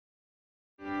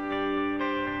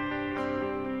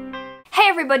Hey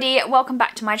everybody, welcome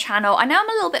back to my channel. I know I'm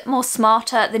a little bit more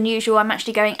smarter than usual. I'm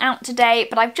actually going out today,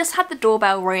 but I've just had the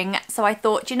doorbell ring, so I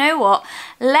thought, you know what,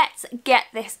 let's get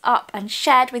this up and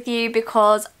shared with you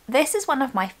because this is one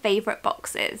of my favourite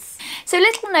boxes. So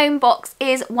Little Gnome Box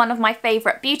is one of my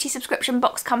favourite beauty subscription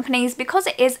box companies because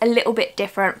it is a little bit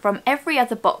different from every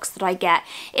other box that I get.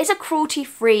 It's a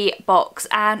cruelty-free box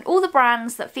and all the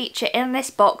brands that feature in this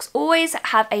box always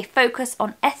have a focus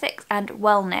on ethics and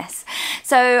wellness.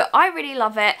 So I really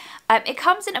love it. It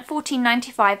comes in at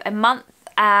 £14.95 a month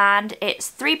and it's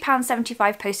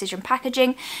 £3.75 postage and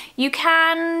packaging. You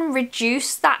can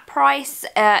reduce that price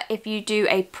if you do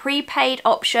a prepaid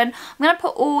option. I'm going to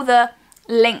put all the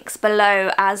links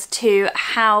below as to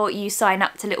how you sign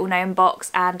up to Little Gnome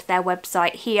Box and their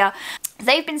website here.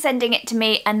 They've been sending it to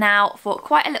me and now for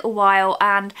quite a little while,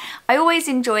 and I always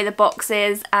enjoy the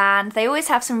boxes and they always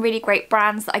have some really great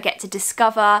brands that I get to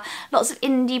discover. Lots of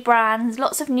indie brands,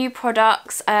 lots of new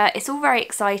products. It's all very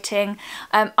exciting.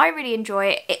 I really enjoy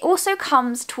it. It also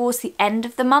comes towards the end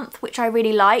of the month, which I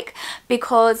really like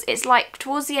because it's like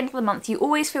towards the end of the month you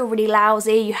always feel really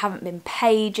lousy, you haven't been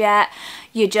paid yet,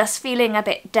 you're just feeling a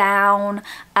bit down,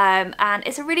 and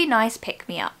it's a really nice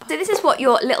pick-me-up. So this is what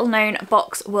your Little Gnome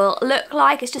Box will look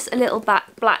like. It's just a little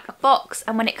black box,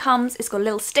 and when it comes it's got a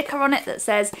little sticker on it that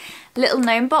says Little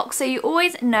Gnome Box, so you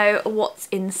always know what's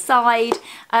inside.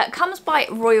 It comes by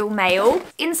Royal Mail.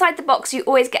 Inside the box you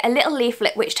always get a little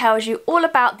leaflet which tells you all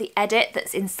about the edit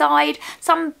that's inside,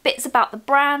 some bits about the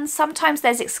brand, sometimes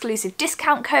there's exclusive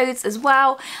discount codes as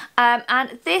well,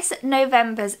 and this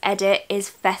November's edit is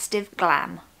Festive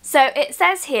Glam. So it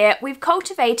says here, we've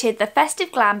cultivated the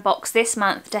Festive Glam box this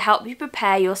month to help you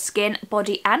prepare your skin,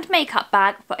 body and makeup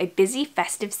bag for a busy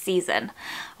festive season.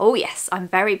 Oh yes, I'm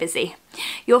very busy.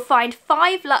 You'll find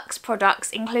 5 luxe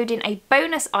products including a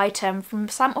bonus item from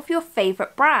some of your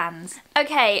favourite brands.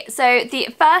 Okay, so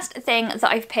the first thing that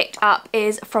I've picked up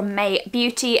is from May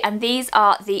Beauty, and these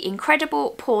are the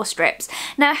Incredible Pore Strips.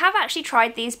 Now I have actually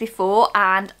tried these before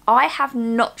and I have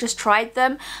not just tried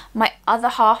them, my other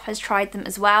half has tried them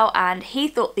as well and he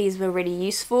thought these were really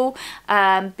useful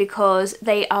because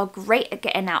they are great at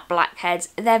getting out blackheads.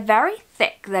 They're very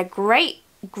thick, they're great,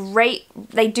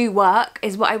 they do work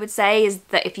is what I would say, is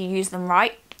that if you use them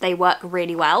right, they work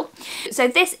really well. So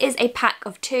this is a pack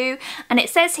of 2 and it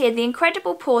says here the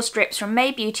Incredible Pore Strips from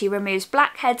May Beauty removes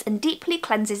blackheads and deeply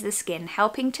cleanses the skin,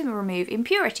 helping to remove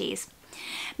impurities.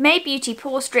 May Beauty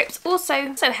Pore Strips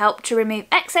also help to remove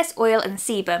excess oil and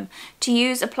sebum. To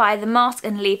use, apply the mask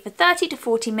and leave for 30 to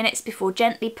 40 minutes before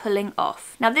gently pulling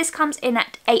off. Now this comes in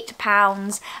at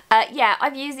 £8. Yeah,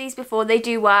 I've used these before, they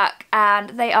do work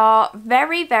and they are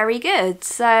very, very good.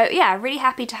 So yeah, really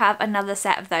happy to have another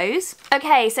set of those.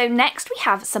 Okay, so next we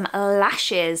have some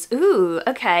lashes. Ooh,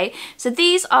 okay. So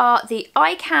these are the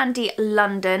Eye Candy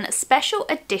London Special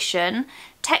Edition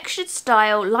Textured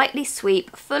Style Lightly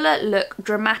Sweep Fuller Look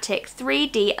Dramatic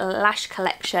 3D Lash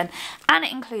Collection, and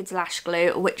it includes lash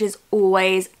glue, which is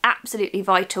always absolutely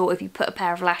vital if you put a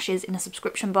pair of lashes in a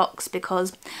subscription box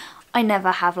because I never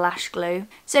have lash glue.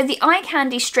 So the Eye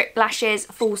Candy Strip Lashes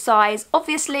full size,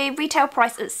 obviously retail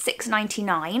price at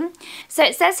 £6.99. So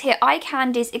it says here Eye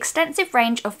Candy's extensive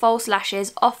range of false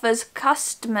lashes offers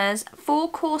customers 4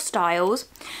 core styles,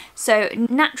 so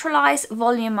naturalise,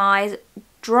 volumise,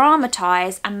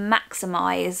 dramatise and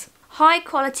maximise. High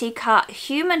quality cut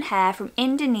human hair from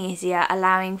Indonesia,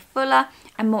 allowing fuller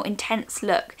and more intense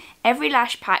look. Every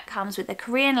lash pack comes with a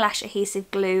Korean lash adhesive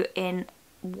glue in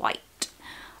white.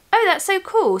 Oh, that's so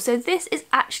cool. So this is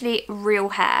actually real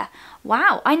hair.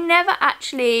 Wow, I never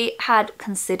actually had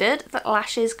considered that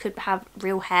lashes could have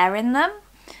real hair in them.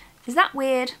 Is that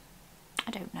weird?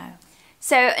 I don't know.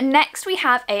 So next we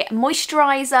have a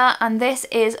moisturiser, and this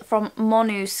is from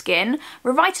Monu Skin.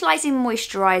 Revitalising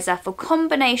moisturiser for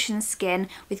combination skin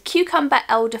with cucumber,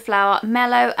 elderflower,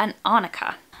 mallow and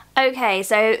arnica. Okay,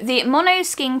 so the Mono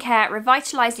Skincare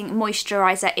Revitalising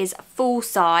Moisturiser is full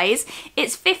size.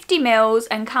 It's 50ml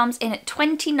and comes in at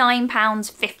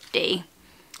 £29.50.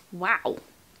 Wow.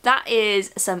 That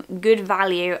is some good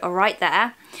value right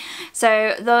there.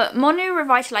 So the Monu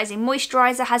Revitalising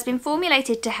Moisturiser has been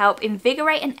formulated to help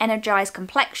invigorate and energise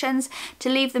complexions to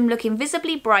leave them looking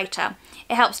visibly brighter.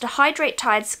 It helps to hydrate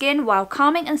tired skin while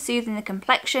calming and soothing the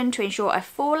complexion to ensure a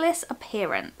flawless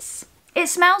appearance. It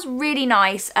smells really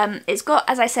nice. It's got,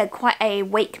 as I said, quite a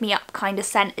wake me up kind of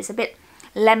scent. It's a bit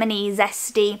lemony,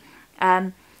 zesty,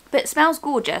 but it smells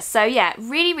gorgeous. So yeah,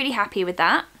 really, really happy with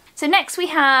that. So next we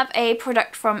have a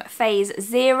product from Phase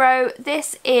Zero.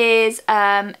 This is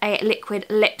a liquid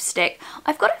lipstick.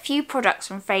 I've got a few products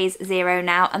from Phase Zero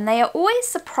now, and they always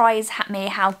surprise me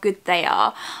how good they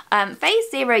are. Phase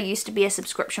Zero used to be a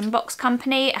subscription box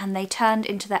company, and they turned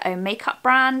into their own makeup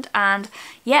brand, and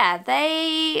yeah,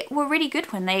 they were really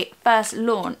good when they first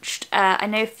launched. I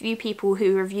know a few people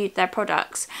who reviewed their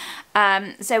products.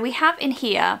 So we have in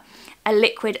here a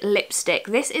liquid lipstick.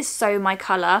 This is so my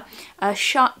colour, a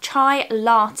chai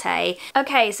latte.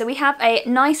 Okay, so we have a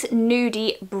nice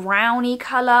nudie brownie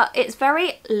colour. It's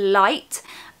very light.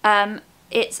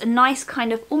 It's a nice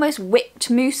kind of almost whipped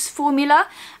mousse formula.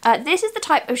 This is the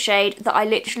type of shade that I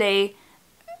literally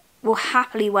will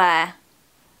happily wear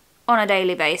on a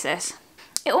daily basis.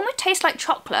 It almost tastes like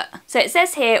chocolate. So it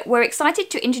says here, we're excited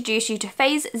to introduce you to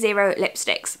Phase Zero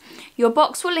lipsticks. Your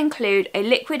box will include a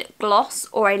liquid gloss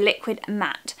or a liquid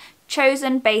matte,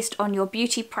 chosen based on your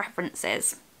beauty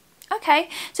preferences. Okay,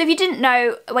 so if you didn't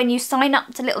know, when you sign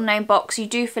up to Little Known Box, you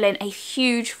do fill in a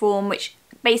huge form which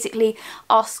basically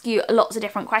asks you lots of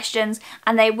different questions,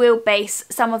 and they will base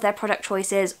some of their product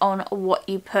choices on what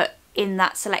you put in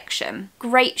that selection.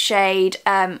 Great shade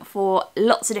for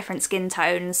lots of different skin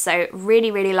tones, so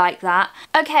really like that.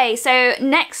 Okay, so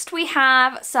next we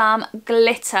have some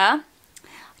glitter. I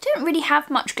don't really have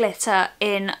much glitter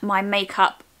in my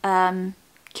makeup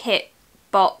kit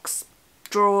box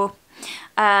drawer.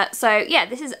 So yeah,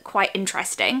 this is quite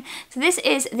interesting. So this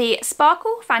is the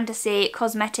Sparkle Fantasy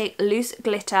Cosmetic Loose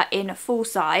Glitter in full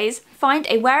size. Find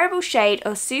a wearable shade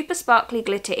of super sparkly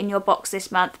glitter in your box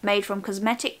this month, made from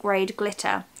cosmetic grade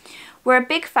glitter. We're a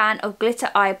big fan of glitter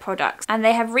eye products, and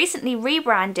they have recently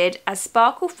rebranded as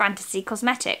Sparkle Fantasy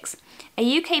Cosmetics,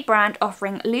 a UK brand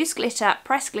offering loose glitter,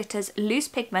 pressed glitters, loose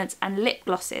pigments and lip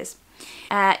glosses.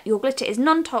 Your glitter is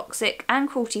non-toxic and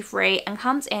cruelty-free and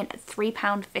comes in at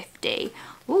 £3.50.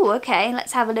 Ooh, okay,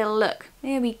 let's have a little look.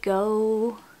 There we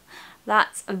go.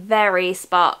 That's very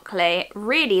sparkly.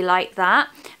 Really like that.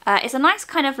 It's a nice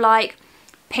kind of like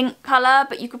pink colour,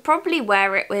 but you could probably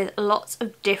wear it with lots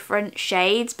of different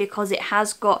shades because it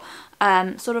has got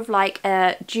sort of like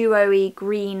a duo-y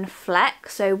green fleck,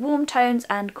 so warm tones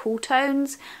and cool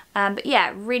tones. But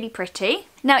yeah, really pretty.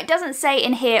 Now it doesn't say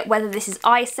in here whether this is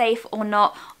eye safe or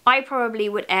not. I probably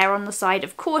would err on the side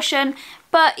of caution,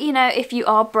 but you know, if you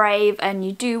are brave and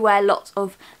you do wear lots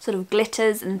of sort of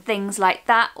glitters and things like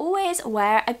that, always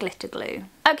wear a glitter glue.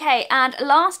 Okay, and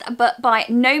last but by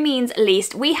no means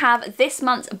least, we have this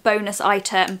month's bonus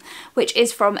item, which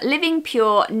is from Living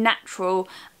Pure Natural,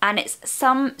 and it's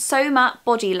some Soma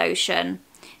body lotion.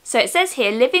 So it says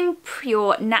here, Living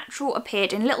Pure Natural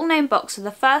appeared in Little Known Box for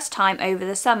the first time over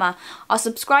the summer. Our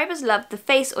subscribers loved the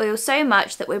face oil so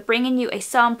much that we're bringing you a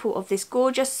sample of this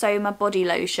gorgeous Soma body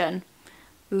lotion.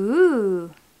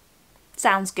 Ooh,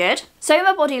 sounds good.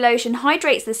 Soma body lotion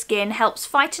hydrates the skin, helps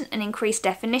fighten and increase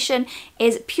definition,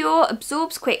 is pure,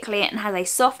 absorbs quickly and has a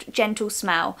soft, gentle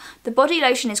smell. The body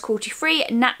lotion is cruelty-free,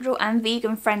 natural and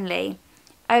vegan friendly.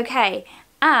 Okay,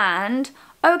 and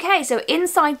okay, so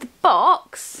inside the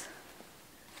box,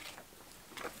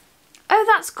 oh,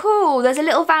 that's cool. There's a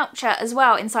little voucher as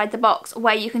well inside the box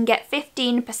where you can get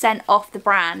 15% off the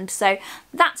brand. So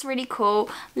that's really cool.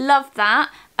 Love that.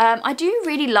 I do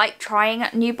really like trying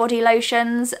new body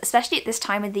lotions, especially at this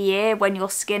time of the year when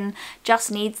your skin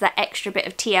just needs that extra bit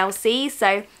of TLC.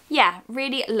 So yeah,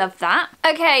 really love that.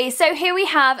 Okay, so here we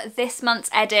have this month's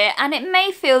edit, and it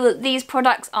may feel that these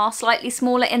products are slightly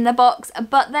smaller in the box,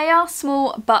 but they are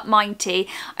small but mighty.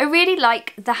 I really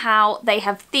like how they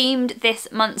have themed this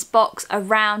month's box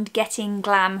around getting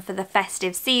glam for the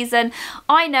festive season.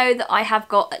 I know that I have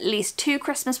got at least 2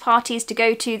 Christmas parties to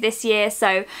go to this year,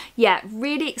 so yeah,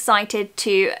 really excited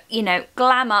to, you know,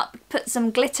 glam up, put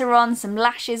some glitter on, some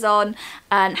lashes on,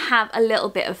 and have a little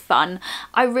bit of fun.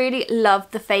 I really love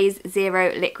the Phase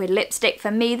Zero liquid lipstick. For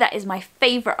me, that is my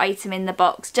favourite item in the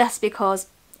box, just because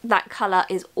that colour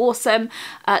is awesome.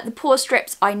 The pore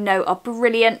strips I know are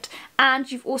brilliant, and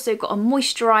you've also got a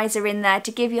moisturiser in there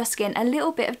to give your skin a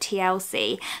little bit of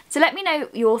TLC. So let me know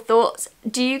your thoughts.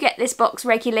 Do you get this box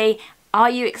regularly? Are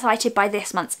you excited by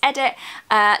this month's edit?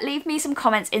 Leave me some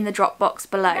comments in the drop box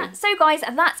below. Yeah. So guys,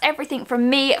 that's everything from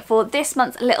me for this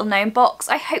month's Little Known Box.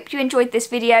 I hope you enjoyed this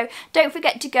video. Don't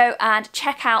forget to go and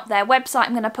check out their website.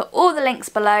 I'm going to put all the links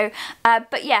below.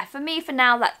 But yeah, for me for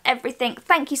now, that's everything.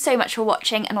 Thank you so much for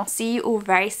watching, and I'll see you all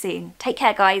very soon. Take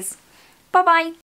care, guys. Bye bye.